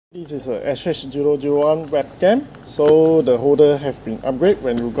This is a SH001 webcam, so the holder have been upgraded.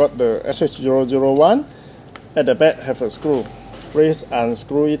 When you got the SH001, at the back have a screw. Please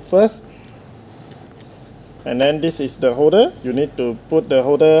unscrew it first. And then this is the holder. You need to put the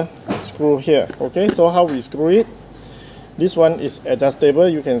holder screw here. Okay, so how we screw it? This one is adjustable.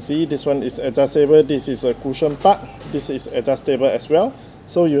 You can see this one is adjustable. This is a cushion part. This is adjustable as well.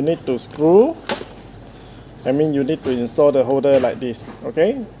 So you need to screw. You need to install the holder like this,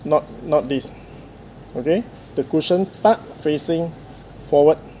 okay? Not this, okay? The cushion part facing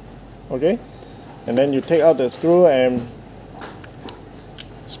forward, okay? And then you take out the screw and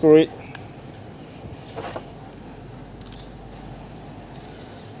screw it.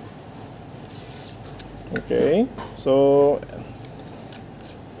 Okay, so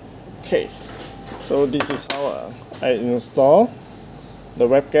this is how I install the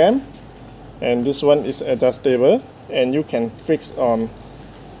webcam. And this one is adjustable, and you can fix on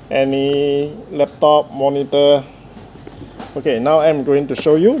any laptop, monitor. Okay, now I'm going to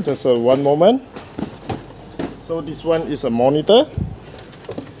show you, just one moment. So this one is a monitor.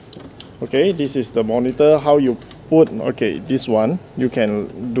 Okay, this is the monitor. How you put, okay, this one you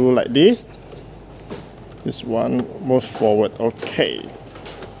can do like this. This one moves forward. Okay,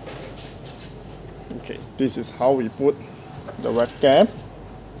 this is how we put the webcam.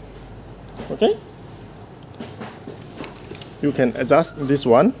 Okay, you can adjust this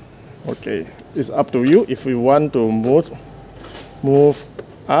one. Okay, it's up to you. If you want to move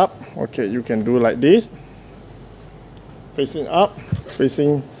up, okay, you can do like this, facing up,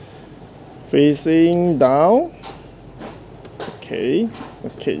 facing down. Okay,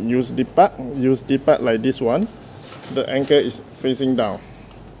 use the part like this one. The anchor is facing down.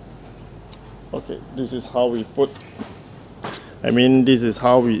 Okay, this is how we put, this is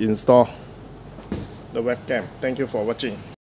how we install the webcam. Thank you for watching.